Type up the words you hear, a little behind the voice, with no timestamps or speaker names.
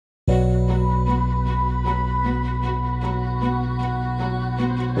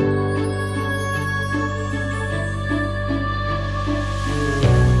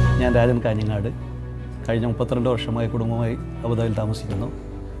ഞാൻ രാജൻ കാഞ്ഞങ്ങാട്. കഴിഞ്ഞ 32 വർഷമായി കുടുംബമായി അബുദാബിയിൽ താമസിക്കുന്നു.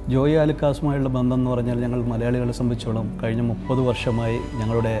 ജോയാലുക്കാസുമായുള്ള ബന്ധം എന്ന് പറഞ്ഞാൽ ഞങ്ങൾ മലയാളികളെ സംബന്ധിച്ചോളം കഴിഞ്ഞ 30 വർഷമായി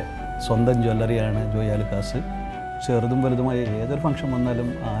ഞങ്ങളുടെ സ്വന്തം ജ്വല്ലറിയാണ് ജോയാലുക്കാസ്. ചെറുതും വലുതുമായ ഏതൊരു ഫംഗ്ഷൻ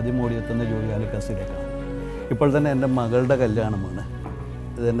വന്നാലും ആദ്യം ഓടിയെത്തുന്ന ജോയാലുക്കാസിലേക്കാണ്. ഇപ്പോൾ തന്നെ എൻ്റെ മകളുടെ കല്യാണമാണ്.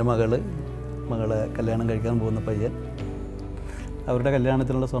 ഇതെൻ്റെ മകളെ കല്യാണം കഴിക്കാൻ പോകുന്ന പയ്യൻ. അവരുടെ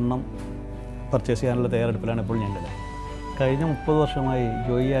കല്യാണത്തിനുള്ള സ്വർണം പർച്ചേസ് ചെയ്യാനുള്ള തയ്യാറെടുപ്പിലാണ് ഇപ്പോൾ ഞങ്ങൾ. കഴിഞ്ഞ 30 വർഷമായി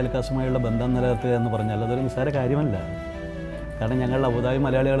ജോയാലുക്കാസുമായുള്ള ബന്ധം നിലനിർത്തുക എന്ന് പറഞ്ഞാൽ അതൊരു നിസ്സാര കാര്യമല്ല. കാരണം ഞങ്ങൾ അബുദാബി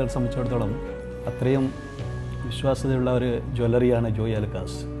മലയാളികളെ സംബന്ധിച്ചിടത്തോളം അത്രയും വിശ്വാസ്യതയുള്ള ഒരു ജ്വല്ലറിയാണ്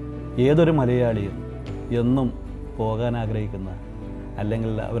ജോയാലുക്കാസ്. ഏതൊരു മലയാളിയും എന്നും പോകാൻ ആഗ്രഹിക്കുന്ന,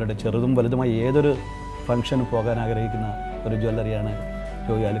 അല്ലെങ്കിൽ അവരുടെ ചെറുതും വലുതുമായി ഏതൊരു ഫംഗ്ഷന് പോകാൻ ആഗ്രഹിക്കുന്ന ഒരു ജ്വല്ലറിയാണ്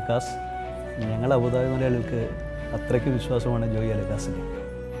ജോയാലുക്കാസ്. ഞങ്ങൾ അബുദാബി മലയാളികൾക്ക് അത്രയ്ക്ക് വിശ്വാസമാണ് ജോയാലുക്കാസിന്.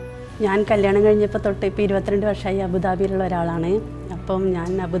 ഞാൻ കല്യാണം കഴിഞ്ഞപ്പോൾ തൊട്ട് ഇപ്പോൾ 22 വർഷമായി അബുദാബിയിലുള്ള ഒരാളാണ്. അപ്പം ഞാൻ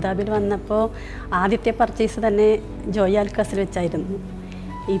അബുദാബിയിൽ വന്നപ്പോൾ ആദ്യത്തെ പർച്ചേസ് തന്നെ ജോയാലുക്കാസിൽ വെച്ചായിരുന്നു.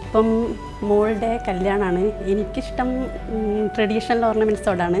 ഇപ്പം മോളുടെ കല്യാണമാണ്. എനിക്കിഷ്ടം ട്രഡീഷണൽ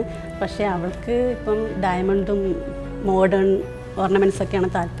ഓർണമെൻറ്റ്സോടാണ്. പക്ഷേ അവൾക്ക് ഇപ്പം ഡയമണ്ടും മോഡേൺ ഓർണമെൻറ്റ്സൊക്കെയാണ്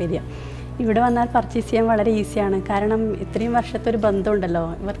താല്പര്യം. ഇവിടെ വന്നാൽ പർച്ചേസ് ചെയ്യാൻ വളരെ ഈസിയാണ്. കാരണം ഇത്രയും വർഷത്തെ ഒരു ബന്ധമുണ്ടല്ലോ,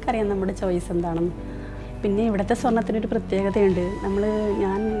 ഇവർക്കറിയാം നമ്മുടെ ചോയ്സ് എന്താണെന്ന്. പിന്നെ ഇവിടുത്തെ സ്വർണ്ണത്തിനൊരു പ്രത്യേകതയുണ്ട്.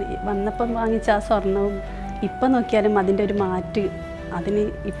 ഞാൻ വന്നപ്പം വാങ്ങിച്ച ആ സ്വർണവും ഇപ്പം നോക്കിയാലും അതിൻ്റെ ഒരു മാറ്റ് അതിന്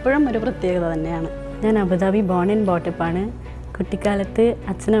ഇപ്പോഴും ഒരു പ്രത്യേകത തന്നെയാണ്. ഞാൻ അബുദാബി ബോൺ ആൻഡ് ബോട്ടപ്പാണ്. കുട്ടിക്കാലത്ത്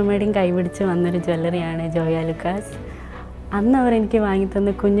അച്ഛനും അമ്മയുടെയും കൈപിടിച്ച് വന്നൊരു ജ്വല്ലറിയാണ് ജോയാലുക്കാസ്. അന്ന് അവർ എനിക്ക്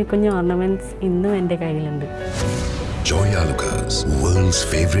വാങ്ങിത്തന്ന കുഞ്ഞു കുഞ്ഞു ഓർണമെൻറ്റ്സ് ഇന്നും എൻ്റെ കയ്യിലുണ്ട്. Joyalukkas, world's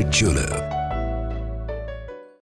favorite jeweler.